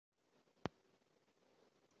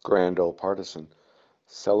Grand Old Partisan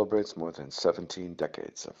celebrates more than 17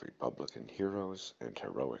 decades of Republican heroes and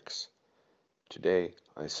heroics. Today,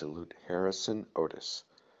 I salute Harrison Otis,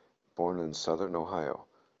 born in Southern Ohio,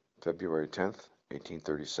 February 10,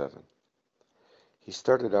 1837. He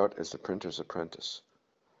started out as a printer's apprentice.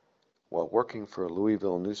 While working for a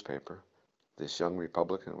Louisville newspaper, this young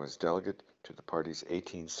Republican was delegate to the party's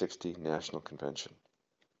 1860 National Convention.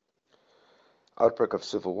 Outbreak of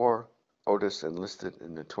Civil War, Otis enlisted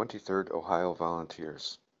in the 23rd Ohio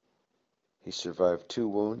Volunteers. He survived 2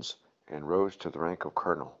 wounds and rose to the rank of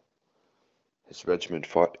colonel. His regiment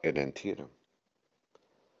fought at Antietam.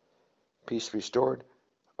 Peace restored,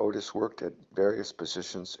 Otis worked at various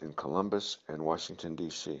positions in Columbus and Washington,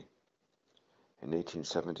 D.C. In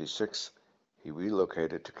 1876, he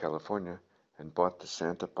relocated to California and bought the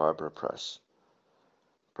Santa Barbara Press.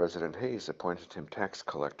 President Hayes appointed him tax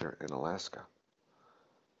collector in Alaska.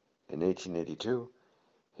 In 1882,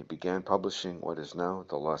 he began publishing what is now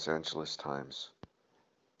the Los Angeles Times.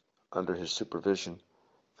 Under his supervision,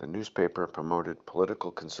 the newspaper promoted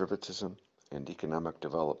political conservatism and economic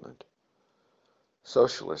development.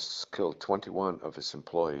 Socialists killed 21 of his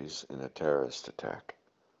employees in a terrorist attack.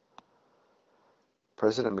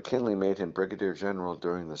 President McKinley made him brigadier general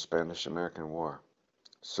during the Spanish-American War,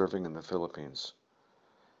 serving in the Philippines.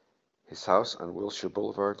 His house on Wilshire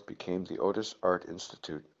Boulevard became the Otis Art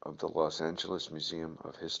Institute of the Los Angeles Museum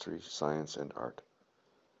of History, Science, and Art.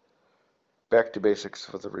 Back to basics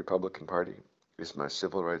for the Republican Party is my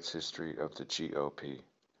civil rights history of the GOP.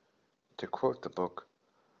 To quote the book,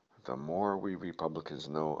 "The more we Republicans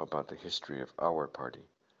know about the history of our party,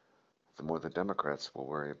 the more the Democrats will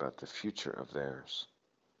worry about the future of theirs."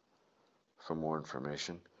 For more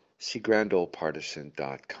information, see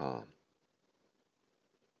grandoldpartisan.com.